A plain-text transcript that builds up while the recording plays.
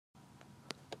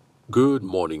Good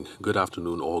morning, good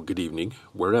afternoon, or good evening,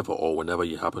 wherever or whenever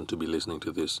you happen to be listening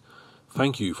to this.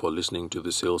 Thank you for listening to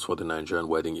the Sales for the Nigerian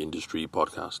Wedding Industry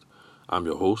podcast. I'm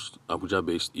your host,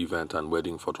 Abuja-based event and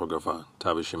wedding photographer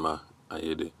Tavishima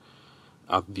Ayede.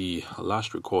 At the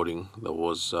last recording, there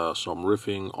was some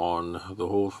riffing on the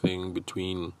whole thing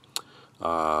between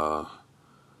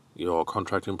your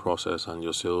contracting process and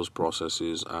your sales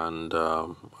processes, and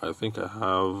I think I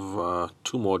have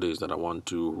 2 more days that I want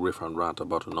to riff and rant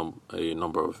about a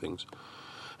number of things.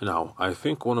 Now, I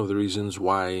think one of the reasons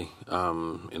why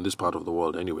in this part of the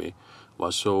world anyway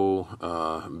was so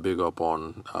big up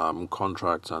on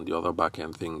contracts and the other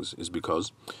back-end things is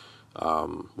because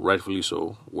rightfully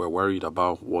so, we're worried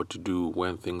about what to do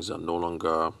when things are no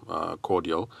longer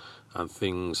cordial and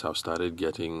things have started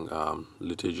getting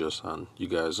litigious, and you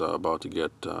guys are about to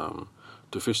get to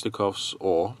fisticuffs,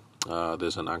 or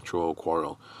there's an actual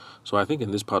quarrel. So I think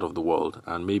in this part of the world,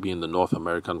 and maybe in the North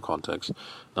American context,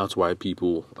 that's why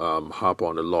people harp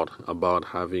on a lot about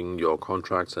having your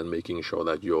contracts and making sure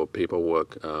that your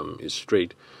paperwork is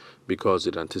straight, because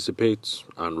it anticipates,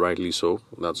 and rightly so,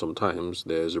 that sometimes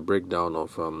there's a breakdown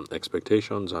of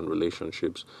expectations and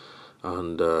relationships,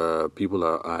 and people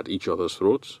are at each other's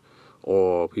throats,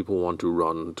 or people want to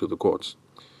run to the courts.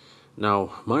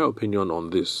 Now, my opinion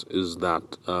on this is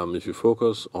that if you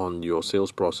focus on your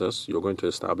sales process, you're going to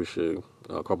establish a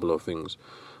couple of things.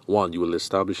 One, you will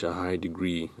establish a high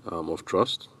degree of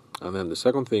trust. And then the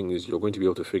second thing is you're going to be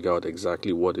able to figure out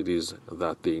exactly what it is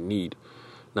that they need.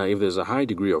 Now, if there's a high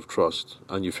degree of trust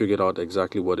and you figured out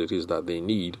exactly what it is that they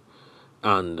need,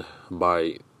 and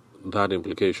by that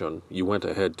implication, you went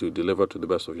ahead to deliver to the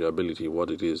best of your ability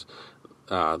what it is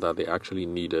that they actually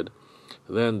needed,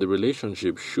 then the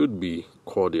relationship should be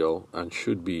cordial and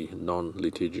should be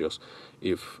non-litigious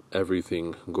if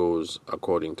everything goes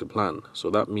according to plan. So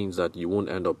that means that you won't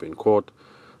end up in court,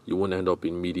 you won't end up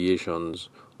in mediations,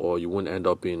 or you won't end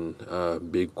up in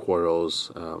big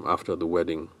quarrels after the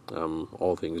wedding,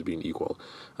 all things being equal.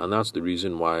 And that's the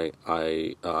reason why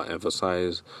I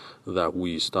emphasize that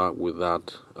we start with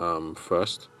that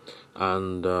first,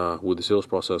 and with the sales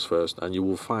process first. And you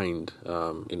will find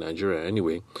in Nigeria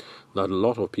anyway that a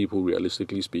lot of people,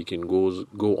 realistically speaking,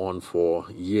 go on for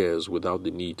years without the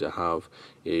need to have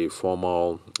a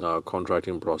formal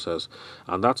contracting process.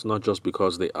 And that's not just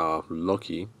because they are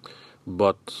lucky,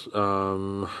 but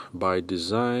by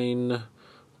design,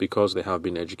 because they have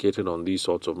been educated on these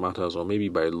sorts of matters, or maybe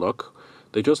by luck.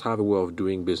 They just have a way of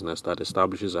doing business that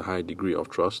establishes a high degree of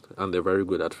trust, and they're very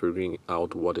good at figuring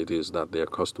out what it is that their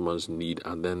customers need,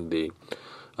 and then they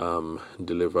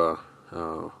deliver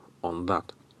on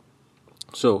that.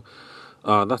 So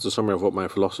that's a summary of what my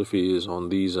philosophy is on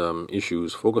these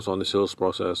issues. Focus on the sales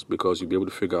process because you'll be able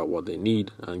to figure out what they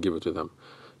need and give it to them.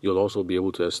 You'll also be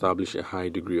able to establish a high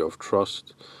degree of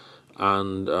trust.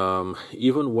 And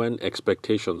even when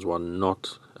expectations were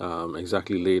not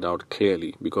exactly laid out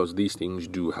clearly, because these things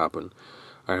do happen.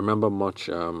 I remember much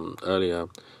earlier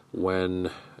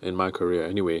when, in my career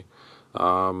anyway,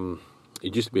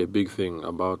 it used to be a big thing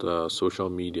about social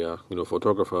media.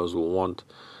 Photographers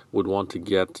would want to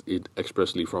get it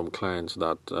expressly from clients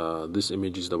that these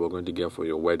images that we're going to get for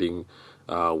your wedding,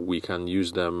 we can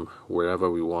use them wherever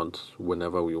we want,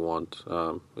 whenever we want.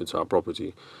 It's our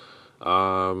property.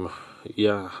 I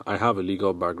have a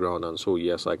legal background, and so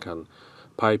yes, I can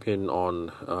pipe in on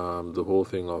the whole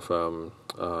thing of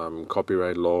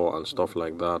copyright law and stuff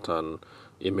like that, and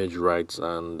image rights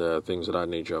and things of that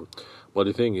nature. But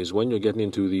the thing is, when you're getting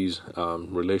into these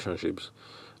relationships,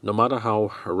 no matter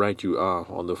how right you are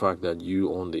on the fact that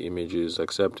you own the images,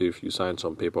 except if you sign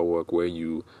some paperwork where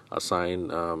you assign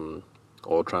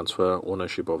or transfer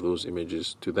ownership of those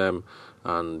images to them,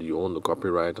 and you own the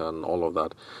copyright and all of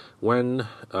that. When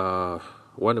a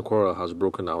quarrel has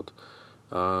broken out,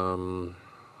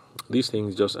 these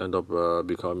things just end up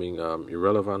becoming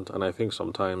irrelevant, and I think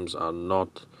sometimes are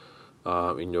not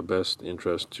in your best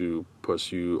interest to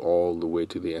pursue all the way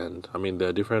to the end. I mean, there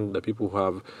are people who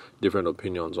have different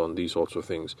opinions on these sorts of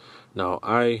things. Now,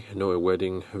 I know a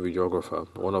wedding videographer,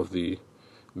 one of the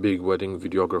big wedding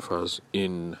videographers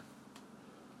in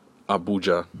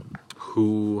Abuja,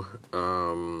 who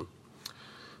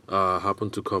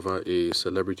happened to cover a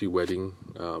celebrity wedding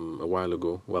a while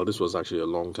ago. Well, this was actually a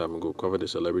long time ago. Covered a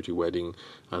celebrity wedding,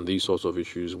 and these sorts of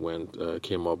issues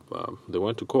came up. They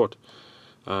went to court,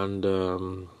 and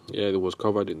it was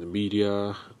covered in the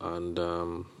media, and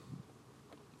the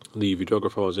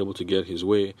videographer was able to get his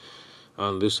way.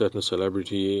 And this certain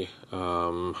celebrity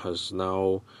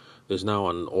there's now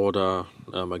an order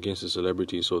against the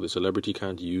celebrity, so the celebrity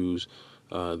can't use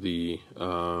the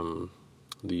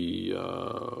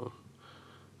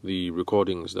the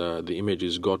recordings, the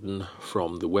images gotten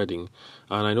from the wedding,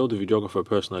 and I know the videographer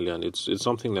personally, and it's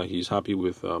something that he's happy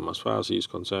with. As far as he's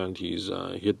concerned, he's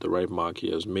hit the right mark.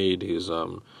 He has made his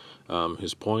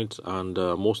point, and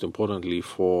most importantly,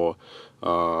 for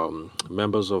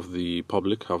members of the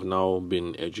public have now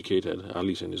been educated, at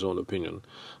least in his own opinion,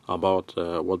 about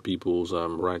what people's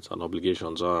rights and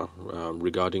obligations are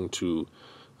regarding to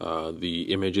the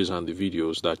images and the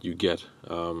videos that you get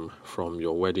from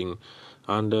your wedding.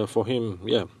 And for him,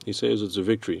 yeah, he says it's a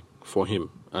victory for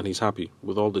him, and he's happy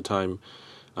with all the time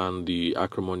and the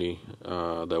acrimony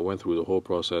that went through the whole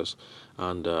process,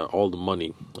 and all the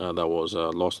money that was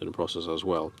lost in the process as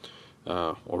well,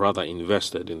 or rather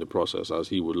invested in the process, as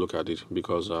he would look at it,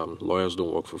 because lawyers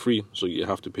don't work for free, so you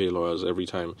have to pay lawyers every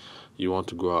time you want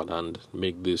to go out and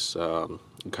make this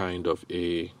kind of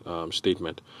a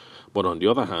statement. But on the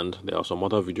other hand, there are some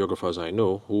other videographers I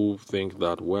know who think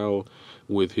that, well,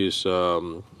 with his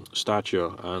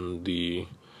stature and the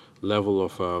level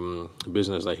of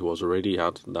business that he was already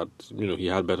at, that he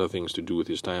had better things to do with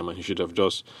his time, and he should have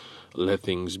just let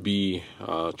things be,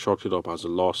 chalked it up as a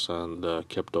loss, and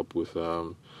kept up with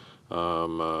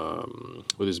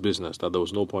his business. That there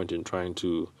was no point in trying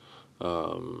to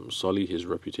sully his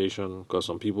reputation, because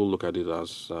some people look at it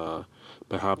as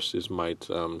perhaps this might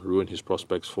ruin his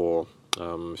prospects for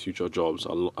future jobs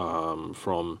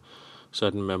from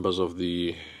certain members of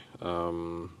the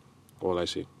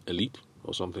elite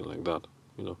or something like that,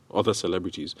 other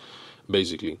celebrities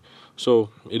basically. So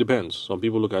it depends. Some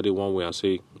people look at it one way and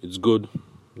say it's good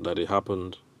that it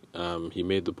happened, he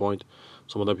made the point.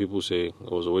 Some other people say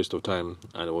it was a waste of time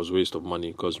and it was a waste of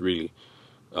money, because really,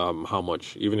 how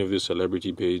much? Even if this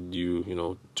celebrity paid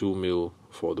you, 2 mil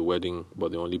for the wedding,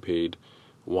 but they only paid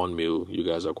 1 mil, you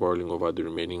guys are quarreling over the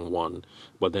remaining 1,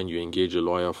 but then you engage a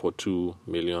lawyer for 2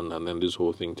 million, and then this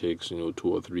whole thing takes 2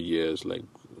 or 3 years. Like,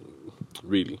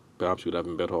 really, perhaps you'd have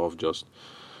been better off just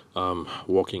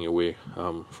walking away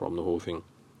from the whole thing.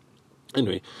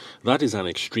 Anyway, that is an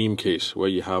extreme case where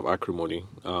you have acrimony.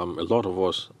 A lot of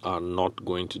us are not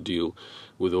going to deal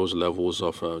with those levels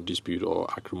of dispute or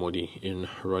acrimony in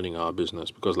running our business,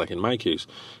 because, like in my case,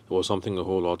 it was something a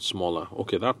whole lot smaller.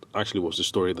 Okay, that actually was the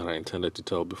story that I intended to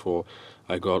tell before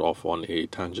I got off on a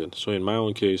tangent. So in my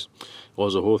own case, it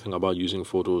was a whole thing about using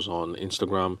photos on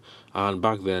Instagram, and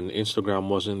back then Instagram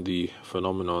wasn't the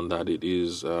phenomenon that it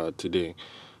is today.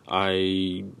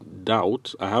 I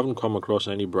haven't come across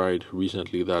any bride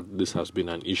recently that this has been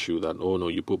an issue, that, oh no,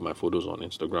 you put my photos on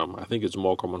Instagram. I think it's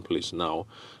more commonplace now,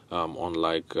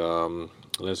 unlike,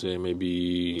 let's say,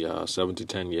 maybe 7 to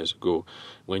 10 years ago,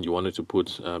 when you wanted to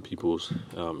put people's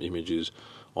images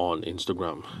on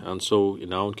Instagram. And so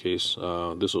in our case,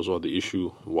 this was what the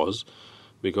issue was,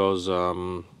 because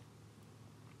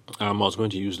I was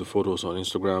going to use the photos on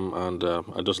Instagram, and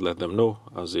I just let them know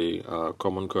as a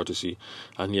common courtesy.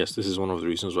 And yes, this is one of the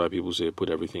reasons why people say put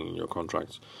everything in your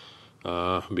contracts,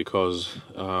 because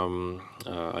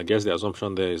I guess the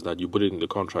assumption there is that you put it in the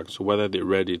contract, so whether they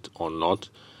read it or not,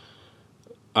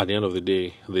 at the end of the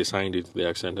day, they signed it, they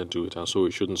accented to it, and so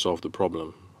it shouldn't solve the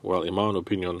problem. Well, in my own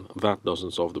opinion, that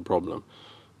doesn't solve the problem,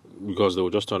 because they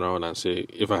will just turn around and say,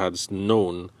 if I had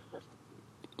known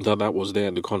that was there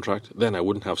in the contract, then I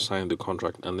wouldn't have signed the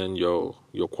contract, and then your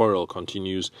quarrel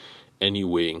continues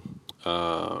anyway,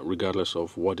 regardless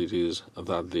of what it is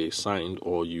that they signed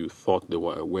or you thought they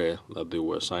were aware that they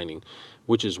were signing,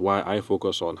 which is why I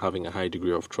focus on having a high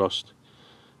degree of trust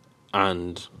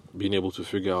and being able to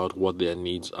figure out what their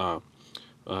needs are.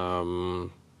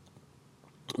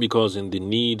 Because in the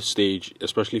need stage,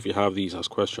 especially if you have these as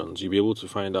questions, you'll be able to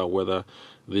find out whether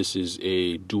this is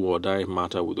a do or die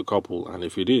matter with the couple, and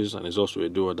if it is, and it's also a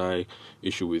do or die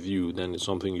issue with you, then it's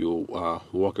something you'll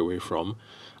walk away from.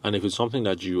 And if it's something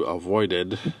that you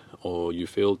avoided or you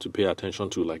failed to pay attention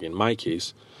to, like in my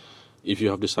case, if you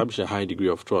have established a high degree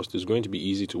of trust, it's going to be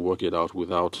easy to work it out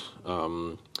without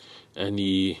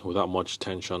much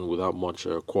tension, without much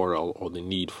quarrel or the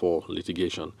need for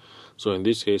litigation. So in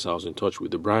this case, I was in touch with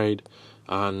the bride,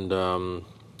 and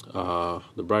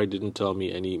the bride didn't tell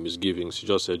me any misgivings. She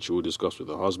just said she would discuss with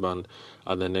her husband,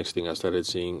 and the next thing I started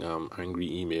seeing angry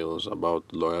emails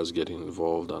about lawyers getting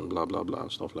involved and blah blah blah,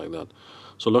 stuff like that.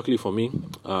 So luckily for me,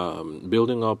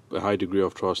 building up a high degree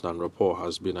of trust and rapport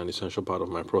has been an essential part of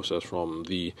my process from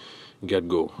the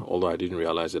get-go, although I didn't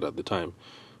realize it at the time.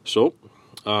 So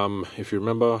if you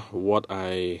remember what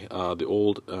the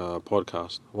old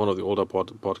podcast, one of the older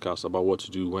podcasts about what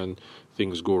to do when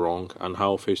things go wrong and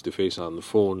how face-to-face and the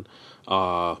phone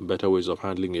are better ways of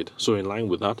handling it. So in line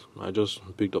with that, I just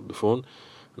picked up the phone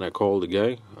and I called the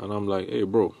guy and I'm like, hey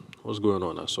bro, what's going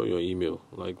on? I saw your email.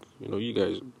 Like, you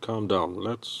guys calm down.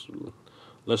 Let's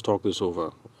talk this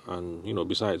over. And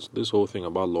besides this whole thing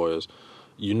about lawyers,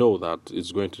 that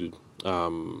it's going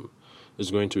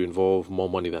to involve more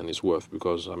money than it's worth,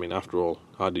 because I mean, after all,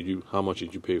 how much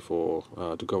did you pay for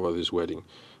to cover this wedding?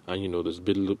 And there's a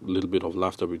little bit of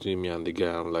laughter between me and the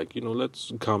guy. I'm like,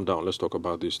 let's calm down. Let's talk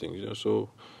about these things. So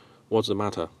what's the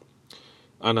matter?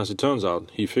 And as it turns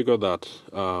out, he figured that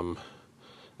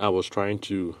I was trying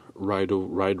to ride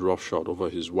roughshod over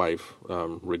his wife,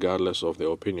 regardless of their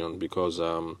opinion, because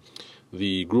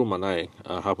the groom and I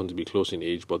happened to be close in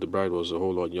age, but the bride was a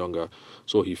whole lot younger.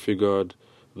 So he figured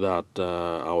that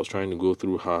I was trying to go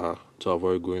through her to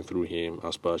avoid going through him,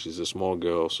 as per she's a small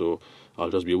girl, so I'll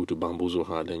just be able to bamboozle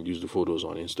her and use the photos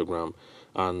on Instagram.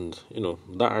 And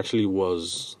that actually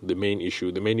was the main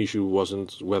issue. The main issue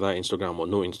wasn't whether Instagram or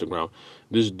no Instagram.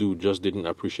 This dude just didn't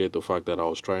appreciate the fact that I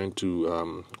was trying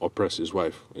to oppress his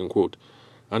wife, in quote.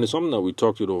 And it's something that we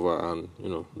talked it over, and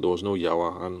there was no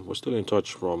yawa, and we're still in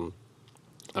touch from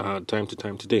time to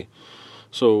time today.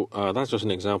 So that's just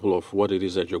an example of what it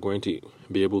is that you're going to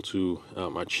be able to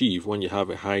achieve when you have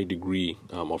a high degree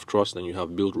of trust and you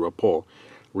have built rapport,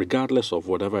 regardless of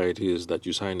whatever it is that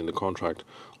you sign in the contract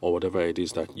or whatever it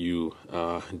is that you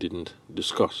didn't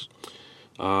discuss.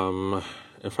 In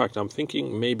fact, I'm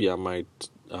thinking maybe I might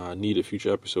need a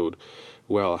future episode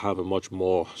where I'll have a much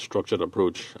more structured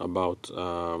approach about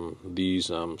these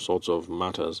sorts of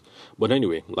matters. But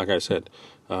anyway, like I said,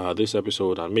 this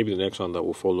episode and maybe the next one that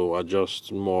will follow are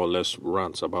just more or less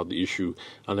rants about the issue,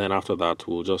 and then after that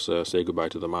we'll just say goodbye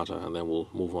to the matter, and then we'll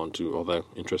move on to other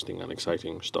interesting and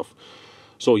exciting stuff.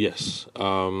 So yes,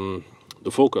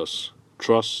 the focus,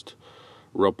 trust,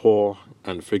 rapport,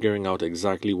 and figuring out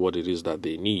exactly what it is that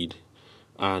they need.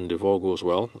 And if all goes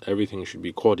well, everything should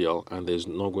be cordial, and there's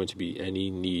not going to be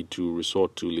any need to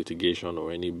resort to litigation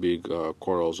or any big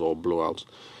quarrels or blowouts.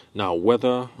 Now,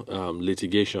 whether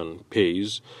litigation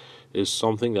pays is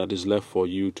something that is left for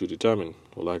you to determine.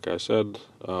 Like I said,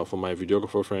 for my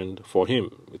videographer friend, for him,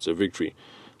 it's a victory.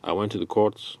 I went to the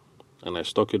courts and I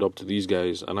stuck it up to these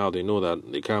guys, and now they know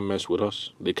that they can't mess with us.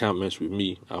 They can't mess with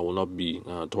me. I will not be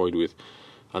toyed with.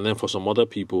 And then for some other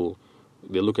people,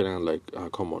 they look at it and like,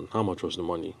 come on, how much was the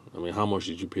money? I mean, how much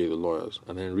did you pay the lawyers?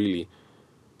 And then really,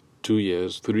 2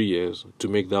 years, 3 years to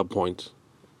make that point.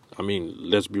 I mean,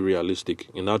 let's be realistic.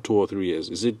 In that 2 or 3 years,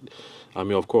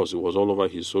 of course, it was all over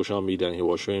his social media and he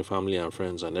was showing family and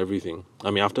friends and everything.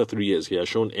 I mean, after 3 years, he has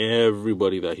shown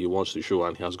everybody that he wants to show,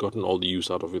 and he has gotten all the use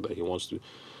out of it that he wants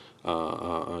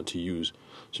to use.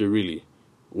 So really,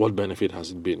 what benefit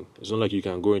has it been? It's not like you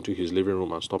can go into his living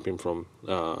room and stop him from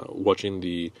watching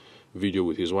the video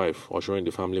with his wife or showing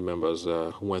the family members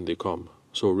when they come.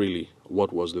 So really,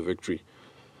 what was the victory?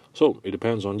 So it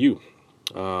depends on you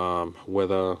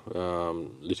whether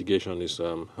litigation is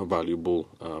valuable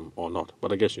or not.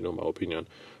 But I guess you know my opinion.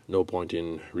 No point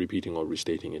in repeating or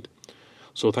restating it.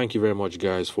 So thank you very much,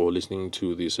 guys, for listening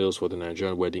to the Sales for the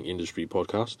Nigerian Wedding Industry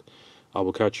podcast. I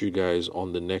will catch you guys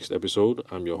on the next episode.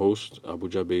 I'm your host,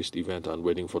 Abuja-based event and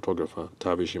wedding photographer,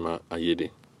 Tavishima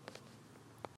Ayede.